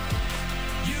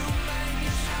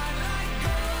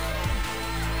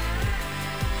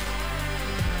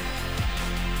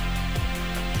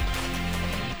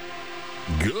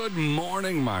Good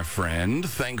morning, my friend.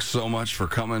 Thanks so much for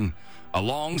coming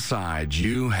alongside.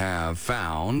 You have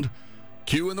found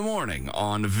Q in the Morning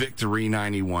on Victory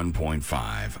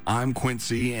 91.5. I'm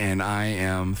Quincy, and I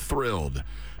am thrilled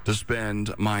to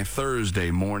spend my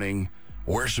Thursday morning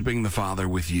worshiping the Father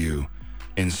with you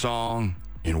in song,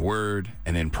 in word,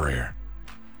 and in prayer.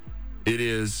 It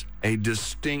is a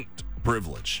distinct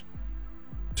privilege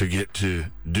to get to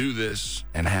do this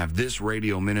and have this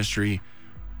radio ministry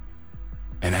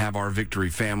and have our Victory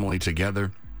family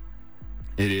together.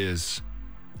 It is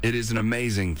an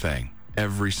amazing thing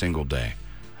every single day.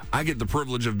 I get the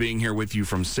privilege of being here with you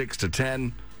from 6 to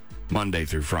 10, Monday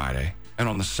through Friday. And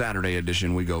on the Saturday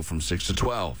edition, we go from 6 to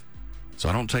 12. So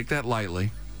I don't take that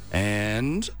lightly.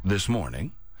 And this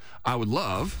morning, I would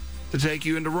love to take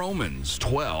you into Romans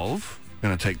 12. I'm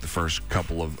going to take the first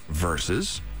couple of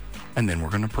verses, and then we're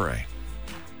going to pray.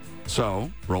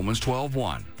 So, Romans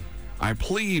 12:1. I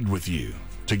plead with you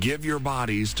to give your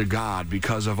bodies to God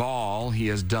because of all he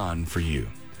has done for you.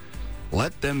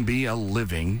 Let them be a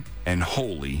living and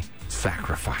holy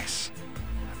sacrifice,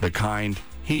 the kind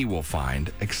he will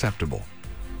find acceptable.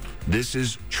 This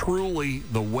is truly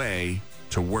the way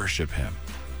to worship him.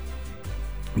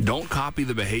 Don't copy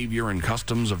the behavior and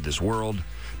customs of this world.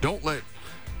 But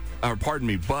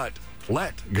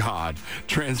let God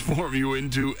transform you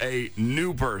into a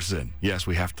new person. Yes,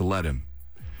 we have to let him.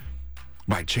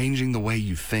 By changing the way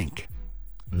you think.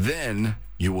 Then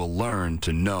you will learn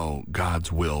to know God's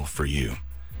will for you,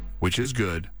 which is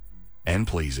good and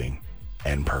pleasing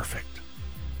and perfect.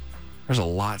 There's a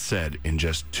lot said in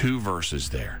just 2 verses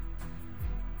there.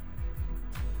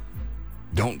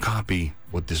 Don't copy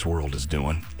what this world is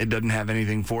doing. It doesn't have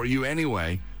anything for you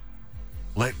anyway.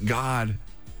 Let God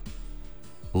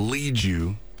lead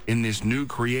you in this new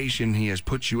creation he has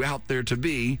put you out there to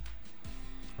be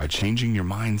by changing your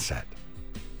mindset.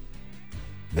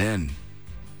 Then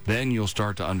you'll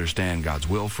start to understand God's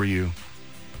will for you,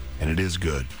 and it is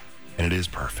good, and it is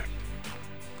perfect.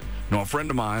 Now, a friend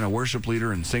of mine, a worship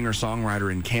leader and singer-songwriter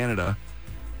in Canada,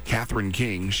 Catherine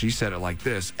King, she said it like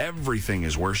this: everything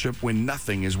is worship when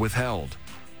nothing is withheld.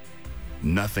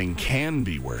 Nothing can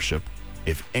be worship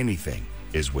if anything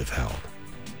is withheld.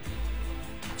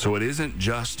 So it isn't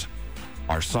just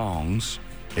our songs,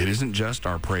 it isn't just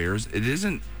our prayers, it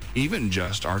isn't even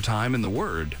just our time in the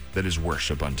Word that is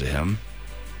worship unto him.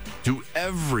 Do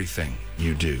everything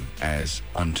you do as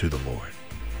unto the Lord.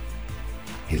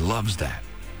 He loves that.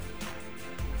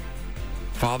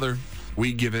 Father,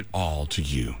 we give it all to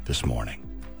you this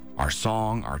morning. Our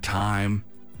song, our time,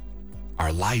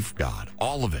 our life, God,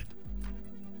 all of it.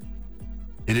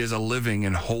 It is a living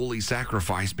and holy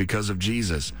sacrifice because of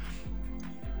Jesus.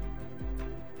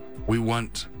 We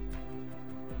want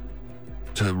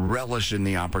to relish in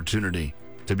the opportunity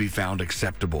to be found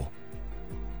acceptable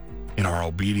in our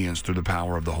obedience through the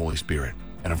power of the Holy Spirit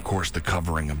and, of course, the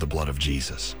covering of the blood of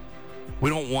Jesus. We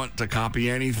don't want to copy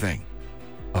anything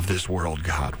of this world,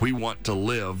 God. We want to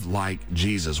live like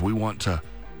Jesus. We want to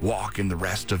walk in the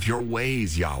rest of your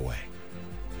ways, Yahweh.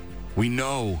 We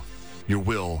know your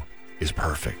will is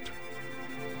perfect,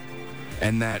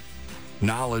 and that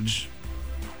knowledge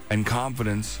and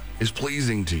confidence is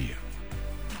pleasing to you.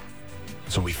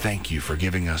 So we thank you for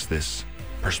giving us this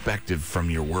perspective from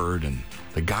your word and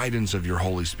the guidance of your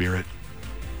Holy Spirit.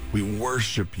 We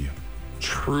worship you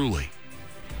truly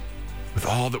with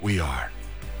all that we are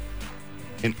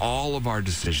in all of our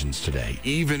decisions today,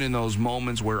 even in those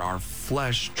moments where our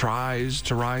flesh tries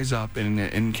to rise up in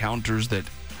encounters that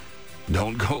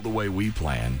don't go the way we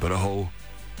plan. But oh,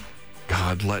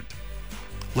 God, let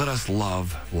us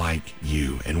love like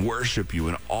you and worship you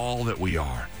in all that we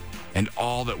are and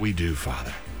all that we do,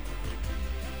 Father.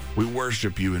 We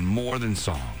worship you in more than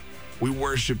song. We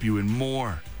worship you in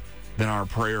more than our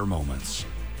prayer moments.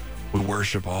 We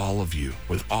worship all of you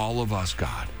with all of us,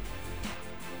 God.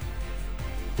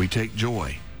 We take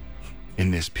joy in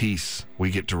this peace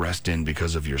we get to rest in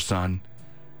because of your Son.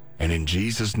 And in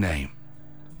Jesus' name,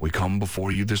 we come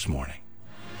before you this morning.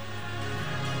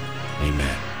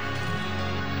 Amen.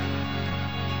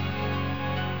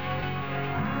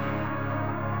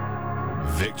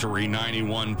 Victory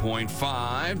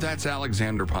 91.5. That's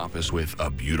Alexander Pappas with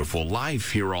A Beautiful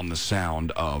Life here on the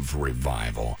Sound of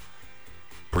Revival.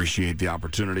 Appreciate the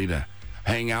opportunity to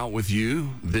hang out with you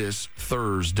this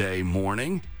Thursday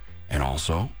morning, and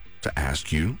also to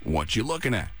ask you what you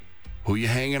looking at, who you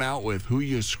hanging out with, who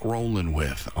you scrolling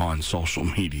with on social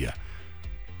media.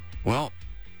 Well,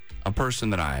 a person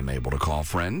that I am able to call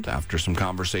friend after some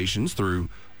conversations through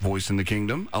Voice in the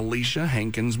Kingdom, Alicia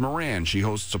Hankins Moran. She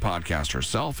hosts a podcast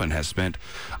herself and has spent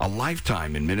a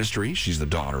lifetime in ministry. She's the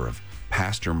daughter of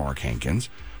Pastor Mark Hankins.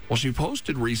 Well, she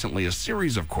posted recently a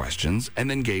series of questions and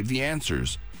then gave the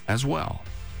answers as well.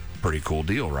 Pretty cool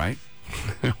deal, right?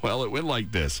 Well, it went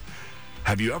like this.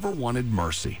 Have you ever wanted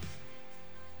mercy?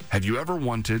 Have you ever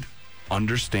wanted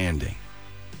understanding?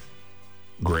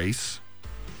 Grace?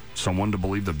 Someone to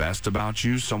believe the best about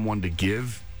you? Someone to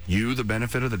give you the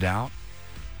benefit of the doubt?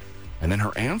 And then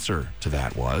her answer to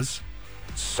that was,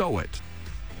 sow it.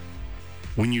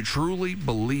 When you truly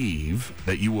believe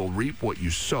that you will reap what you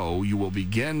sow, you will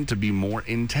begin to be more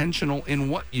intentional in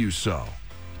what you sow.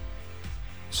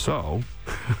 So,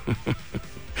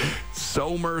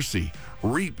 sow mercy,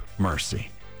 reap mercy.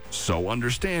 Sow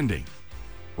understanding,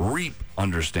 reap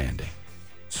understanding.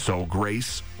 Sow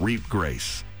grace, reap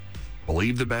grace.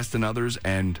 Believe the best in others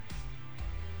and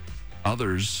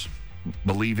others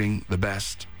believing the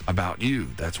best about you.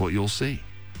 That's what you'll see.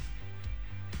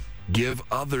 Give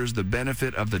others the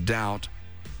benefit of the doubt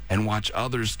and watch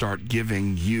others start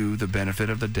giving you the benefit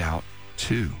of the doubt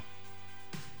too.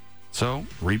 So,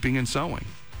 reaping and sowing.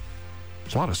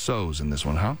 There's a lot of sows in this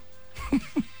one, huh?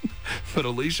 But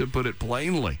Alicia put it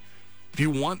plainly. If you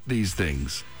want these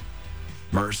things,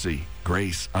 mercy,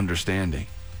 grace, understanding,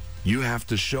 you have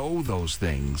to show those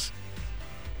things,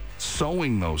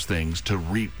 sowing those things to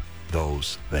reap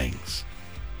those things.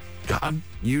 God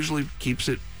usually keeps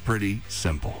it pretty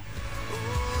simple.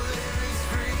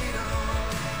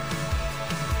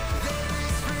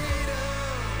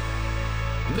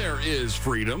 There is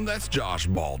freedom. That's Josh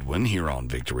Baldwin here on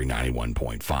Victory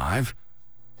 91.5.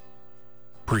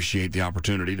 Appreciate the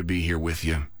opportunity to be here with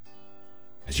you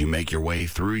as you make your way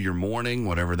through your morning,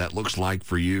 whatever that looks like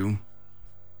for you.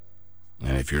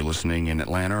 And if you're listening in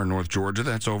Atlanta or North Georgia,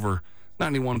 that's over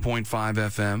 91.5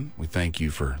 FM. We thank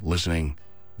you for listening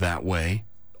that way.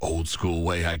 Old school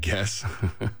way, I guess.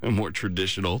 More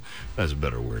traditional. That's a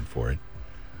better word for it.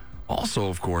 Also,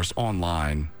 of course,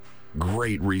 online.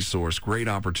 Great resource, great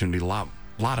opportunity, a lot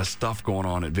of stuff going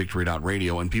on at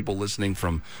victory.radio, and people listening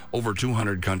from over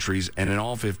 200 countries and in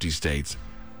all 50 states.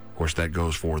 Of course, that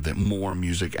goes for the More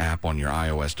Music app on your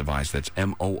iOS device. That's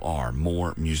MOR,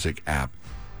 More Music app.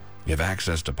 You have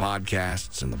access to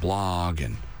podcasts and the blog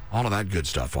and all of that good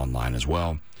stuff online as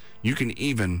well. You can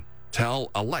even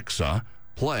tell Alexa,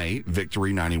 play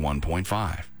Victory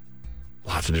 91.5.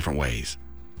 Lots of different ways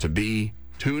to be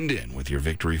tuned in with your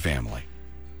Victory family.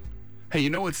 Hey, you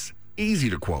know, it's easy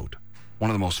to quote one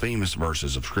of the most famous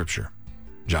verses of Scripture,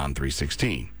 John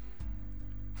 3:16.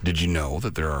 Did you know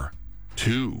that there are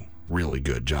two really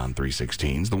good John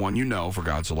 3:16s? The one you know, for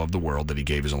God so loved the world that he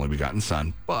gave his only begotten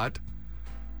Son. But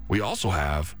we also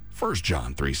have 1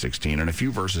 John 3:16 and a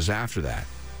few verses after that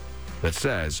that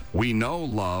says, we know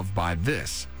love by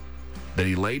this, that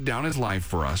he laid down his life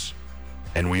for us,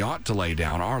 and we ought to lay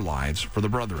down our lives for the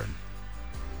brethren.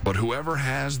 But whoever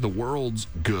has the world's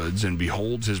goods and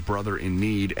beholds his brother in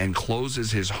need and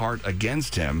closes his heart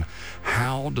against him,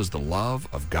 how does the love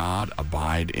of God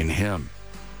abide in him?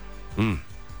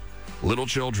 Little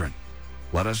children,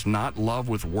 let us not love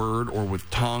with word or with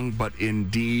tongue, but in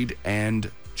deed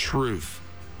and truth.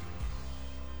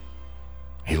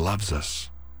 He loves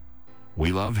us.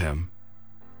 We love him.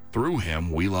 Through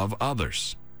him, we love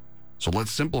others. So let's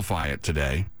simplify it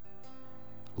today.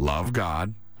 Love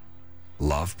God.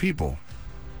 Love people.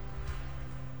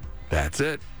 That's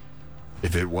it.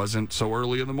 If it wasn't so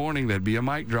early in the morning, that'd be a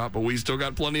mic drop, but we still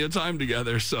got plenty of time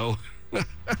together, so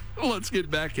let's get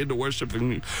back into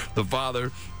worshiping the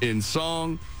Father in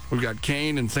song. We've got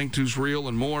Kane and Sanctus Real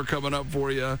and more coming up for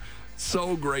you.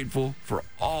 So grateful for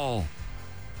all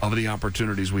of the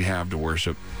opportunities we have to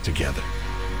worship together.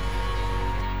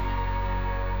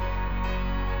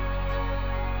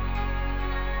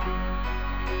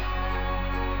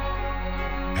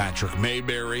 Patrick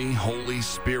Mayberry, Holy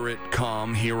Spirit,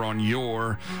 come here on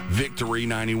your Victory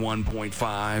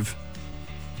 91.5.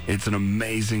 It's an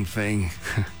amazing thing.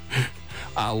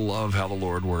 I love how the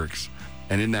Lord works.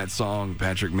 And in that song,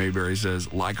 Patrick Mayberry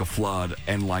says, like a flood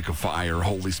and like a fire,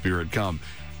 Holy Spirit, come.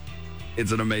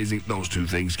 It's an amazing, those two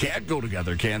things can't go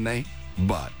together, can they?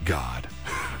 But God.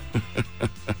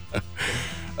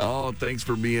 Oh, thanks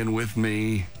for being with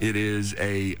me. It is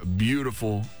a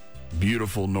beautiful,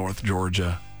 beautiful North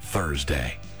Georgia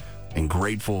Thursday, and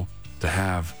grateful to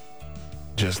have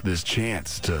just this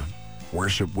chance to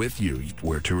worship with you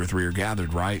where two or three are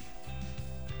gathered, right?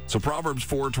 So Proverbs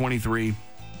 4:23,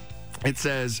 it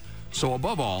says, so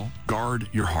above all, guard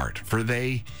your heart, for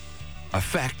they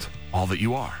affect all that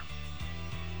you are.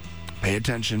 Pay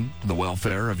attention to the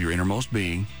welfare of your innermost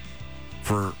being,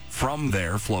 for from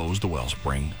there flows the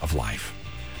wellspring of life.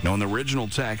 Now, in the original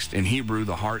text, in Hebrew,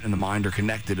 the heart and the mind are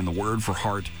connected, and the word for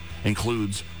heart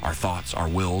includes our thoughts, our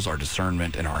wills, our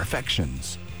discernment, and our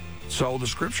affections. So the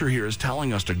scripture here is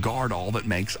telling us to guard all that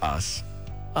makes us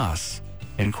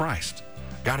in Christ.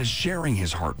 God is sharing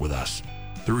his heart with us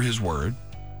through his word,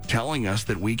 telling us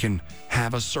that we can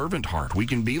have a servant heart. We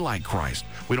can be like Christ.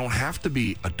 We don't have to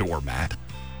be a doormat.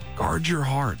 Guard your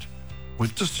heart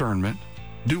with discernment.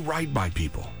 Do right by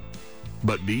people.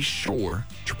 But be sure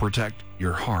to protect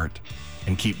your heart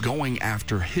and keep going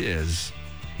after his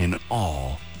in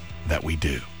all that we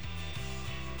do.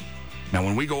 Now,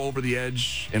 when we go over the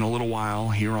edge in a little while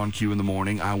here on Q in the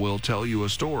Morning, I will tell you a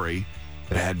story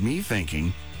that had me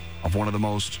thinking of one of the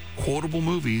most quotable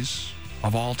movies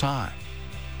of all time.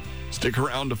 Stick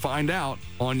around to find out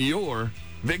on your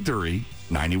Victory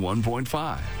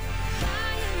 91.5.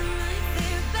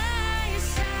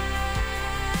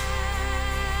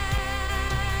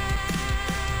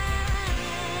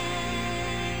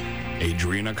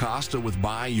 Adrian Acosta with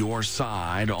By Your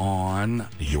Side on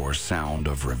your Sound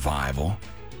of Revival.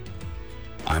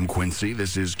 I'm Quincy.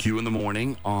 This is Q in the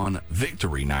Morning on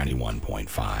Victory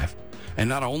 91.5. And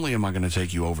not only am I going to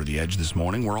take you over the edge this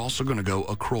morning, we're also going to go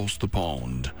across the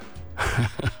pond.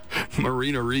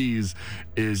 Marina Rees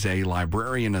is a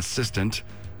librarian assistant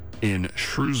in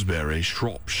Shrewsbury,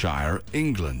 Shropshire,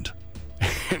 England.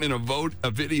 And in a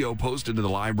video posted to the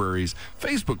library's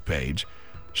Facebook page,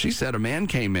 she said a man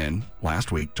came in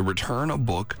last week to return a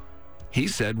book he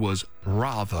said was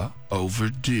rather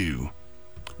overdue.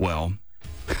 Well,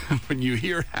 when you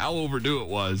hear how overdue it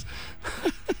was,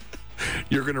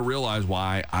 you're going to realize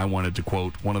why I wanted to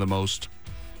quote one of the most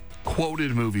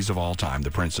quoted movies of all time,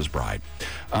 The Princess Bride.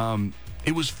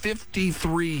 It was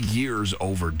 53 years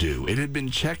overdue. It had been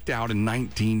checked out in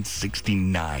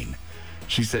 1969.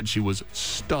 She said she was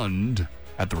stunned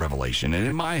at the revelation. And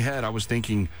in my head, I was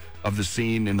thinking of the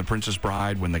scene in The Princess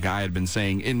Bride when the guy had been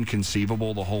saying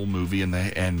inconceivable the whole movie,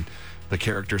 and the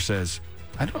character says,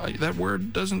 that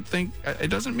word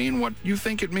doesn't mean what you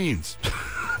think it means.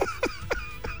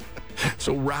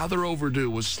 So rather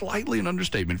overdue was slightly an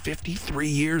understatement. 53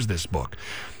 years, this book.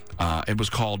 It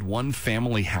was called One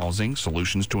Family Housing,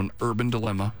 Solutions to an Urban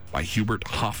Dilemma by Hubert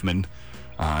Hoffman.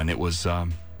 And it was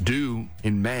due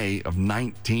in May of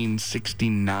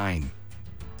 1969.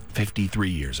 53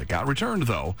 years. It got returned,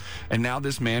 though. And now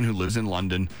this man who lives in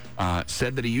London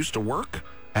said that he used to work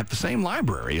at the same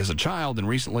library as a child and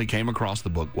recently came across the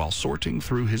book while sorting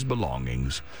through his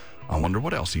belongings. I wonder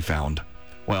what else he found.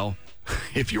 Well,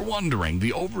 if you're wondering,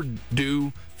 the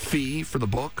overdue fee for the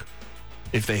book,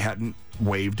 if they hadn't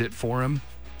waived it for him,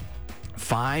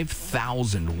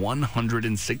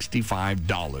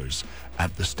 $5,165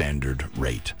 at the standard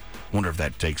rate. Wonder if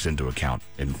that takes into account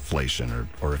inflation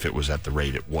or if it was at the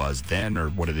rate it was then or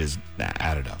what it is.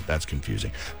 I don't know. That's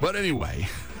confusing. But anyway,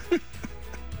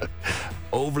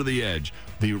 Over the Edge,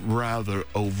 the rather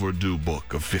overdue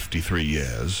book of 53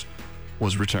 years,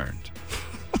 was returned.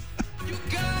 You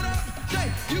got up,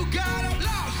 you got up,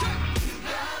 lost. You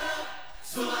got up,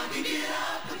 so I can get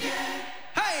up again.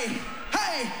 Hey,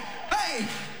 hey, hey,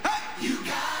 hey. You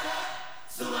got up,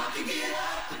 so I can get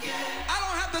up again. I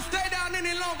don't have to stay down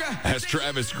any longer. That's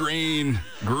Travis Green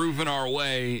grooving our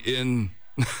way in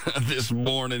this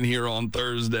morning here on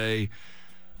Thursday.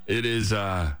 It is,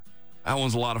 that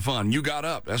one's a lot of fun. You got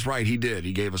up. That's right, he did.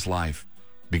 He gave us life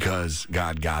because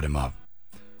God got him up.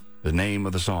 The name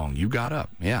of the song, You Got Up.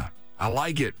 Yeah, I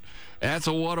like it.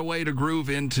 What a way to groove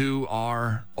into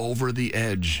our Over the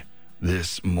Edge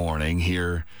this morning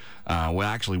here.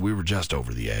 We were just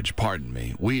over the edge. Pardon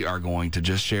me. We are going to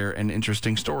just share an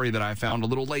interesting story that I found a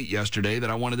little late yesterday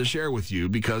that I wanted to share with you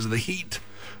because of the heat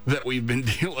that we've been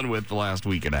dealing with the last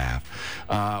week and a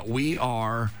half. We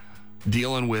are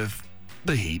dealing with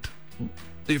the heat,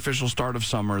 the official start of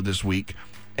summer this week.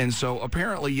 And so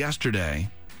apparently yesterday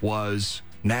was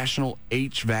National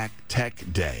HVAC Tech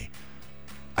Day.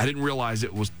 I didn't realize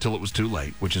it was till it was too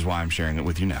late, which is why I'm sharing it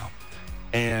with you now.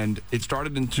 And it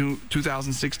started in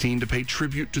 2016 to pay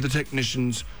tribute to the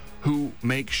technicians who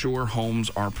make sure homes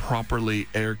are properly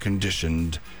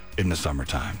air-conditioned in the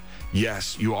summertime.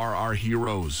 Yes, you are our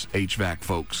heroes, HVAC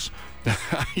folks.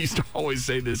 I used to always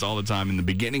say this all the time in the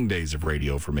beginning days of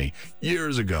radio for me,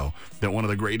 years ago, that one of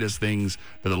the greatest things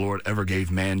that the Lord ever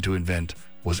gave man to invent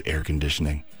was air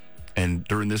conditioning. And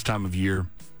during this time of year,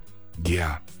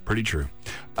 yeah, pretty true.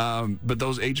 But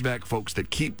those HVAC folks that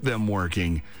keep them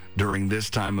working during this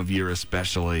time of year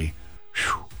especially,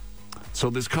 whew. So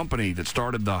this company that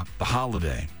started the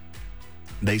holiday,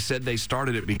 they said they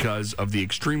started it because of the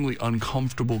extremely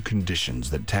uncomfortable conditions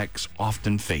that techs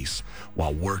often face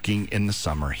while working in the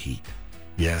summer heat.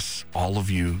 Yes, all of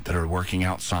you that are working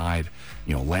outside,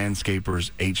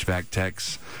 landscapers, HVAC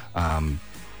techs,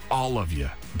 all of you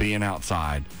being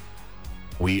outside,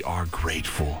 we are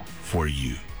grateful for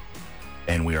you.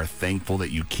 And we are thankful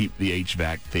that you keep the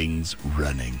HVAC things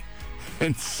running.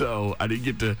 And so I didn't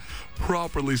get to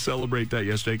properly celebrate that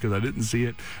yesterday because I didn't see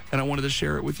it. And I wanted to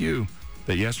share it with you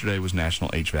that yesterday was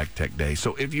National HVAC Tech Day.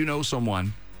 So if you know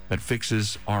someone that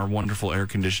fixes our wonderful air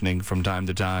conditioning from time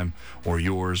to time, or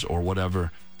yours or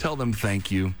whatever, tell them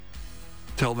thank you.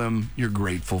 Tell them you're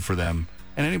grateful for them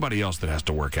and anybody else that has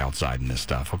to work outside in this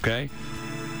stuff, okay?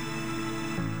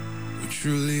 We're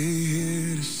truly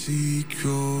here to seek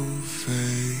your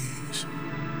face.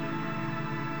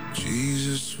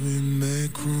 Jesus, we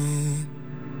make room.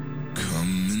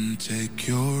 Come and take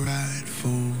your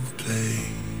rightful place.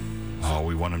 Oh,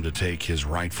 we want him to take his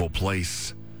rightful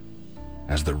place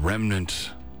as the remnant.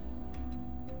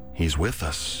 He's with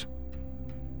us.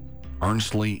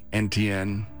 Ernestly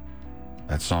NTN.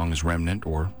 That song is Remnant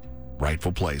or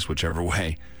Rightful Place, whichever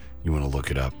way you want to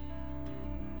look it up.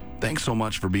 Thanks so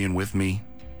much for being with me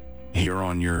here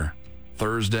on your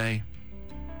Thursday.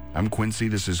 I'm Quincy.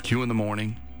 This is Q in the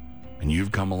Morning, and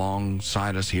you've come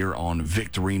alongside us here on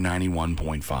Victory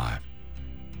 91.5.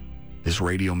 This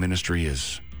radio ministry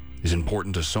is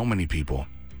important to so many people.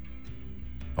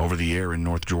 Over the air in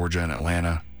North Georgia and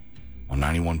Atlanta on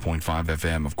 91.5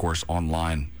 FM, of course,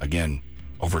 online, again,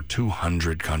 over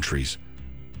 200 countries,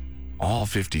 all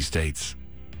 50 states.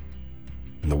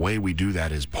 And the way we do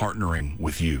that is partnering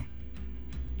with you.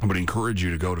 I would encourage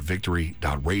you to go to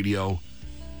victory.radio.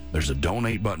 There's a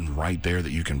donate button right there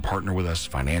that you can partner with us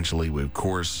financially. We, of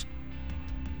course,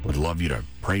 would love you to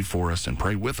pray for us and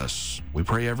pray with us. We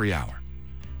pray every hour.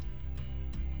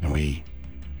 And we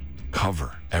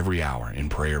cover every hour in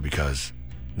prayer because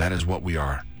that is what we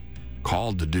are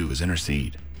called to do, is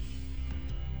intercede.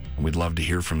 And we'd love to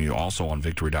hear from you. Also on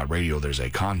victory.radio, there's a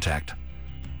contact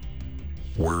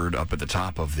word up at the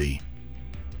top of the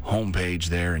homepage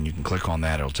there, and you can click on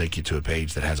that. It'll take you to a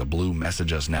page that has a blue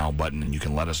Message Us Now button, and you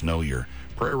can let us know your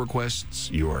prayer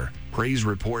requests, your praise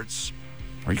reports,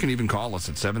 or you can even call us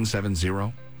at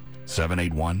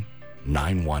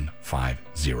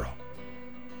 770-781-9150.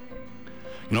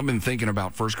 I've been thinking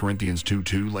about 1 Corinthians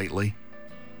 2:2 lately.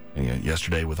 And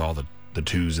yesterday with all the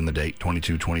twos in the date,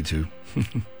 22:22.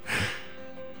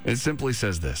 It simply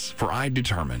says this: "For I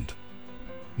determined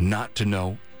not to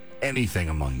know anything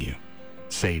among you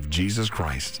save Jesus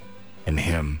Christ and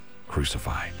him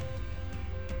crucified."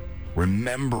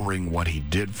 Remembering what he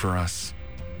did for us,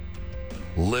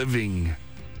 living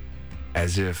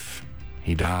as if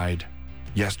he died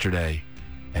yesterday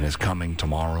and is coming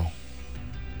tomorrow.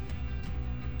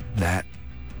 That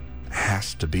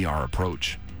has to be our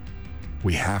approach.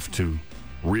 We have to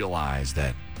realize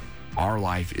that our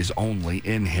life is only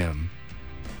in him,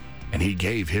 and he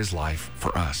gave his life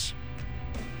for us.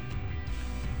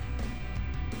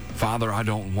 Father, I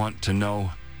don't want to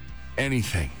know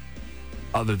anything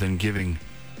other than giving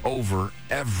over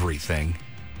everything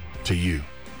to you.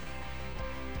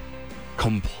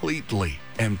 Completely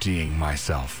emptying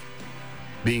myself,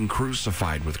 being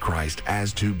crucified with Christ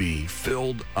as to be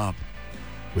filled up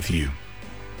with you.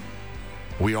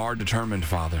 We are determined,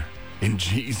 Father, in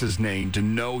Jesus' name, to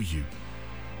know you,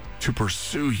 to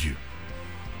pursue you,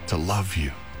 to love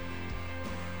you.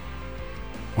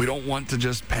 We don't want to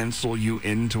just pencil you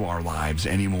into our lives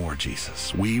anymore,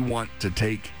 Jesus. We want to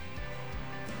take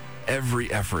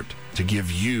every effort to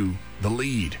give you the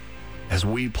lead as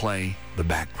we play the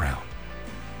background.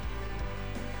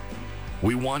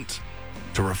 We want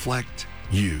to reflect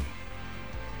you.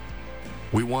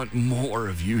 We want more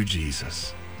of you,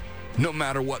 Jesus. No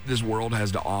matter what this world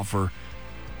has to offer,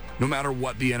 no matter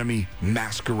what the enemy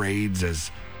masquerades as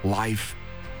life,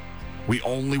 we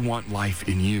only want life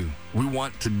in you. We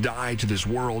want to die to this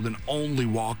world and only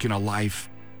walk in a life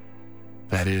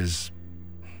that is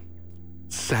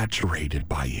saturated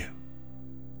by you.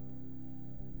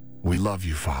 We love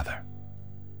you, Father.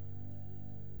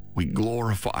 We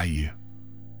glorify you.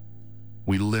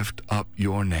 We lift up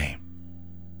your name.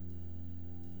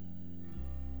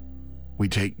 We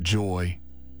take joy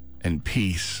and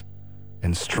peace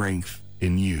and strength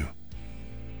in you.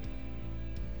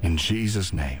 In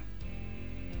Jesus' name,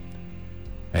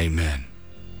 amen.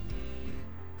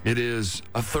 It is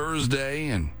a Thursday,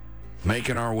 and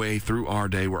making our way through our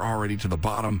day, we're already to the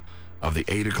bottom of the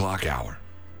 8 o'clock hour.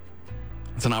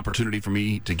 It's an opportunity for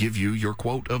me to give you your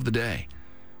quote of the day.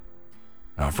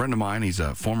 Now, a friend of mine, he's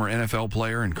a former NFL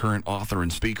player and current author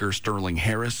and speaker, Sterling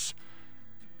Harris,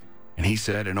 and he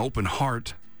said, "An open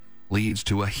heart leads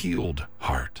to a healed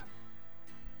heart."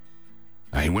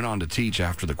 He went on to teach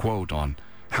after the quote on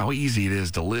how easy it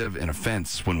is to live in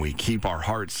offense when we keep our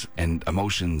hearts and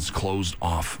emotions closed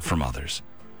off from others,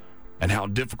 and how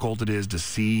difficult it is to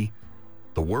see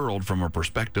the world from a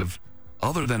perspective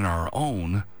other than our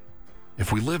own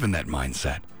if we live in that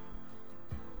mindset.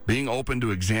 Being open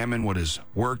to examine what is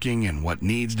working and what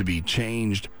needs to be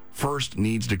changed first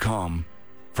needs to come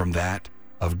from that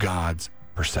of God's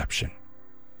perception.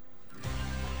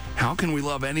 How can we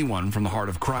love anyone from the heart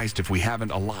of Christ if we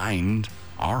haven't aligned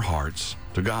our hearts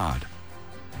to God?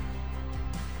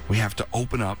 We have to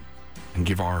open up and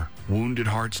give our wounded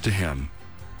hearts to Him,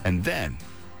 and then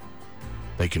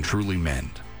they can truly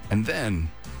mend. And then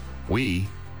we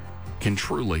can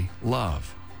truly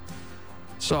love.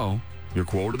 So, your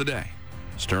quote of the day,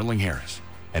 Sterling Harris,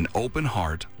 an open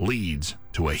heart leads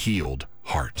to a healed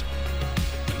heart.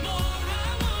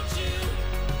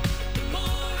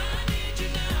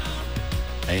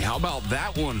 Hey, how about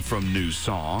that one from New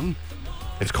Song?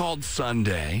 It's called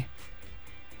Sunday.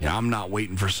 I'm not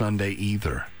waiting for Sunday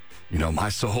either. My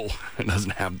soul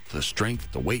doesn't have the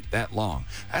strength to wait that long.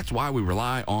 That's why we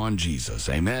rely on Jesus.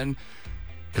 Amen?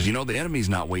 Because the enemy's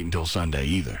not waiting until Sunday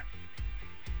either.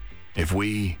 If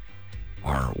we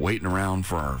are waiting around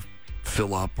for our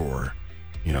fill up or,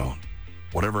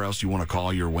 whatever else you want to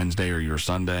call your Wednesday or your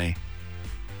Sunday,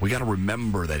 we got to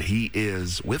remember that He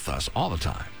is with us all the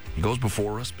time. He goes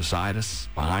before us, beside us,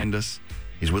 behind us.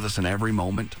 He's with us in every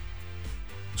moment.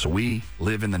 So we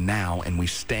live in the now and we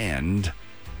stand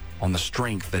on the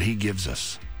strength that He gives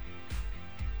us.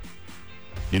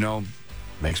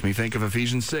 Makes me think of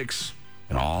Ephesians 6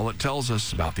 and all it tells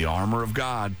us about the armor of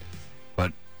God.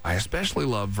 But I especially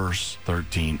love verse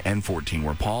 13 and 14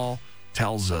 where Paul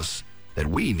tells us that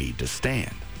we need to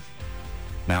stand.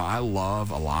 Now, I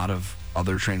love a lot of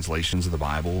other translations of the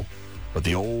Bible, but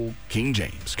the old King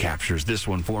James captures this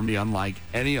one for me unlike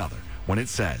any other when it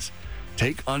says,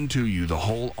 "Take unto you the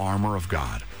whole armor of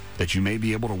God, that you may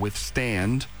be able to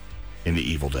withstand in the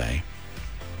evil day,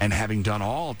 and having done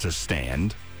all to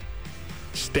stand,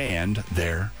 stand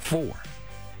therefore."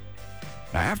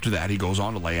 Now after that, he goes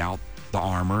on to lay out the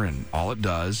armor and all it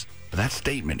does. But that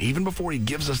statement, even before he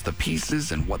gives us the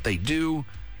pieces and what they do,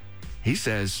 he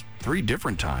says 3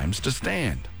 different times to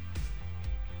stand.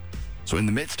 So in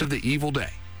the midst of the evil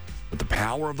day, with the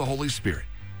power of the Holy Spirit,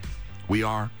 we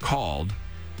are called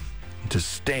to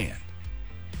stand.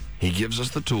 He gives us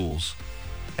the tools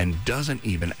and doesn't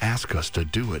even ask us to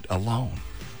do it alone.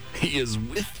 He is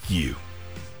with you.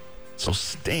 So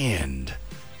stand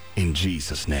in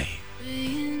Jesus' name.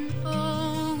 Praying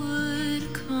all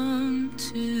would come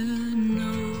to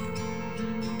know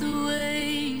the way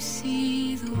you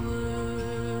see the world.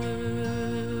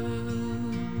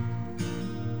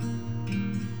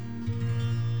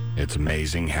 It's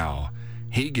amazing how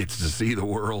He gets to see the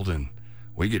world and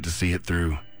we get to see it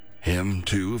through Him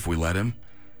too, if we let Him.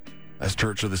 That's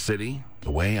Church of the City,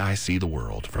 The Way I See the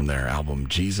World, from their album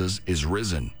Jesus is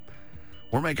Risen.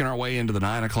 We're making our way into the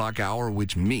 9 o'clock hour,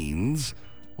 which means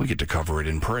we get to cover it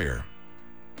in prayer.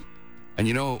 And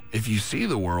if you see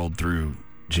the world through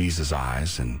Jesus'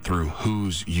 eyes and through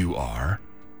whose you are,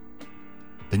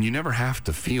 then you never have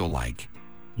to feel like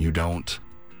you don't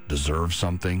deserve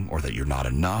something or that you're not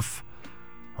enough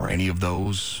or any of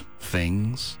those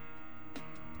things.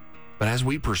 But as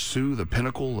we pursue the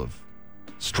pinnacle of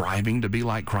striving to be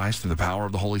like Christ through the power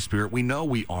of the Holy Spirit, we know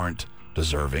we aren't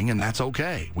deserving, and that's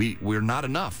okay. We're not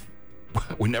enough.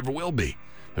 We never will be.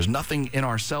 There's nothing in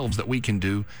ourselves that we can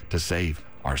do to save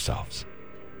ourselves.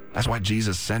 That's why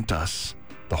Jesus sent us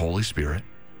the Holy Spirit.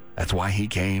 That's why He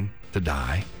came to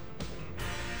die.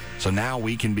 So now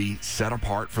we can be set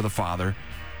apart for the Father.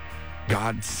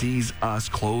 God sees us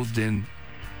clothed in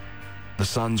the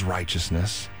Son's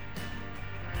righteousness.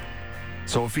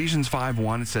 So Ephesians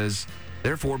 5:1, it says,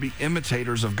 "Therefore be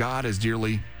imitators of God as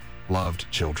dearly loved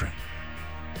children."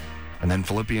 And then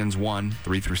Philippians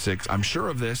 1:3-6, "I'm sure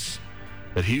of this,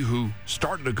 that He who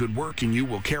started a good work in you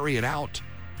will carry it out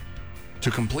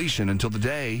to completion until the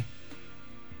day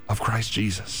of Christ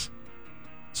Jesus."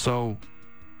 So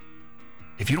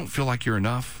if you don't feel like you're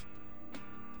enough,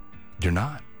 you're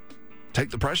not. Take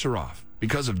the pressure off.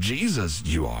 Because of Jesus,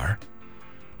 you are.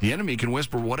 The enemy can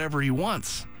whisper whatever he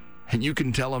wants, and you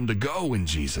can tell him to go in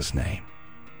Jesus' name.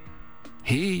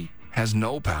 He has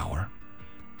no power.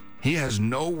 He has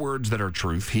no words that are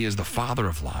truth. He is the father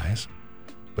of lies.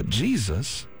 But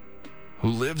Jesus, who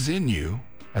lives in you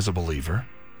as a believer,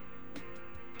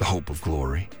 the hope of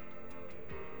glory,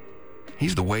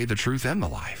 He's the way, the truth, and the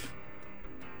life.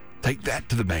 Take that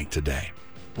to the bank today.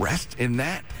 Rest in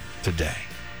that today.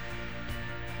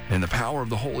 In the power of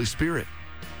the Holy Spirit.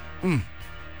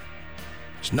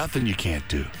 There's nothing you can't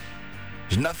do.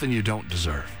 There's nothing you don't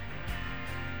deserve.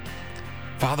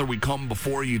 Father, we come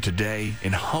before you today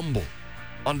in humble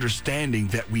understanding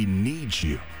that we need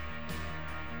you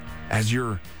as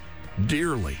your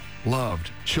dearly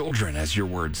loved children, as your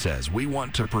word says. We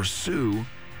want to pursue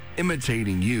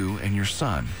imitating you and your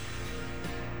Son.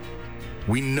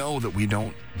 We know that we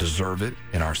don't deserve it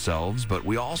in ourselves, but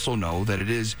we also know that it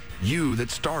is you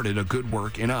that started a good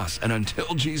work in us. And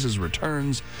until Jesus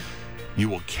returns, you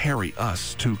will carry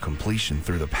us to completion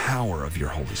through the power of your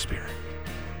Holy Spirit.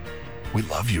 We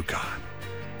love you, God.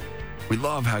 We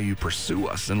love how you pursue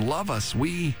us and love us.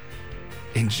 We,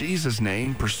 in Jesus'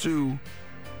 name, pursue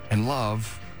and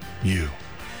love you.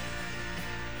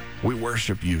 We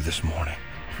worship you this morning.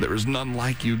 There is none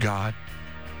like you, God.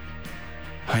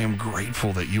 I am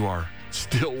grateful that you are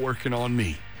still working on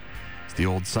me. As the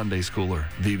old Sunday schooler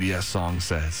VBS song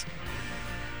says,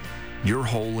 you're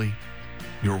holy,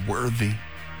 you're worthy.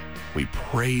 We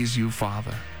praise you,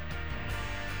 Father.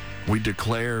 We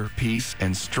declare peace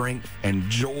and strength and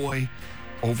joy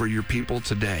over your people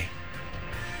today.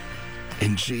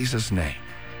 In Jesus' name,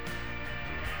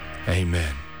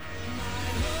 amen.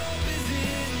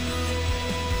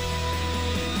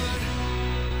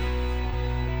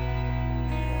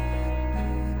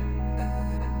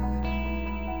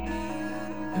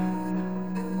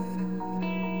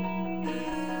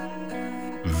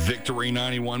 Victory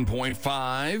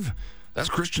 91.5. That's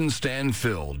Christian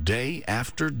Stanfield, day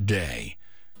after day.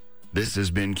 This has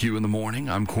been Q in the Morning.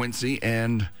 I'm Quincy,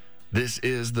 and this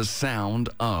is the sound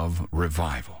of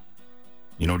revival.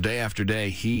 You know, day after day,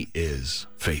 he is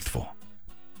faithful.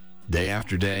 Day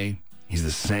after day, he's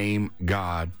the same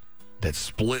God that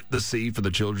split the sea for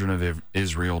the children of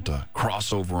Israel to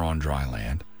cross over on dry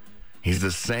land. He's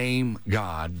the same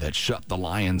God that shut the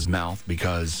lion's mouth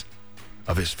because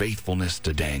of his faithfulness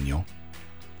to Daniel.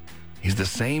 He's the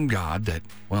same God that,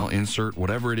 well, insert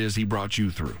whatever it is he brought you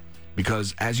through.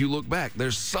 Because as you look back,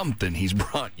 there's something he's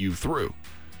brought you through.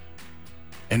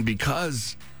 And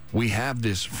because we have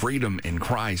this freedom in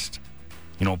Christ,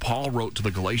 you know, Paul wrote to the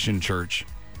Galatian church,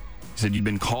 he said, you've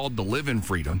been called to live in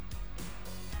freedom,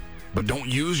 but don't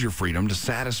use your freedom to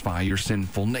satisfy your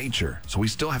sinful nature. So we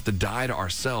still have to die to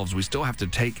ourselves. We still have to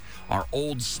take our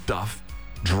old stuff,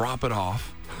 drop it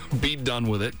off, be done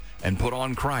with it, and put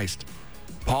on Christ.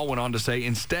 Paul went on to say,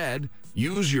 instead,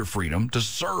 use your freedom to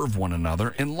serve one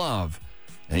another in love.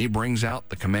 And he brings out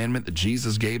the commandment that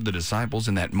Jesus gave the disciples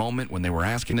in that moment when they were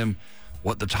asking him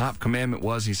what the top commandment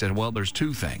was. He said, well, there's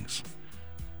two things.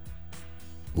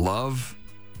 Love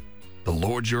the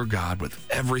Lord your God with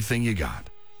everything you got,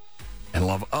 and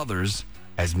love others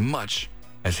as much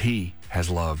as he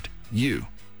has loved you.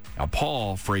 Now,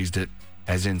 Paul phrased it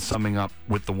as in summing up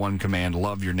with the one command,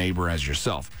 love your neighbor as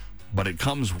yourself. But it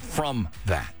comes from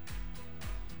that.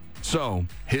 So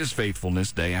his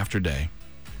faithfulness day after day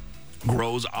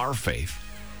grows our faith.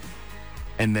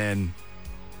 And then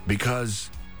because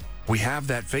we have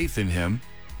that faith in him,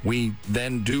 we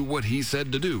then do what he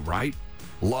said to do, right?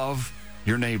 Love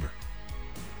your neighbor.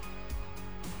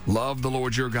 Love the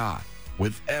Lord your God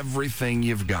with everything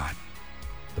you've got.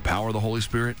 The power of the Holy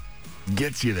Spirit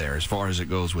gets you there as far as it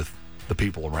goes with the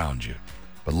people around you.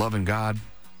 But loving God,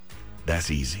 that's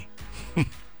easy.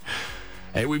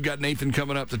 Hey, we've got Nathan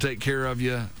coming up to take care of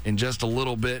you in just a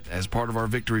little bit as part of our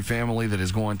Victory family that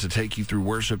is going to take you through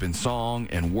worship in song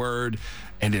and word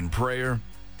and in prayer.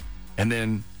 And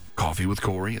then Coffee with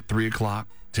Corey at 3 o'clock.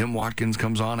 Tim Watkins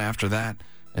comes on after that.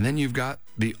 And then you've got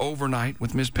the Overnight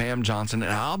with Miss Pam Johnson.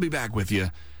 And I'll be back with you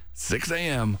 6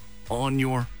 a.m. on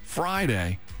your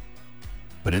Friday.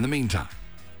 But in the meantime,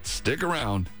 stick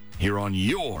around here on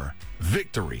your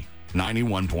Victory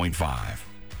 91.5.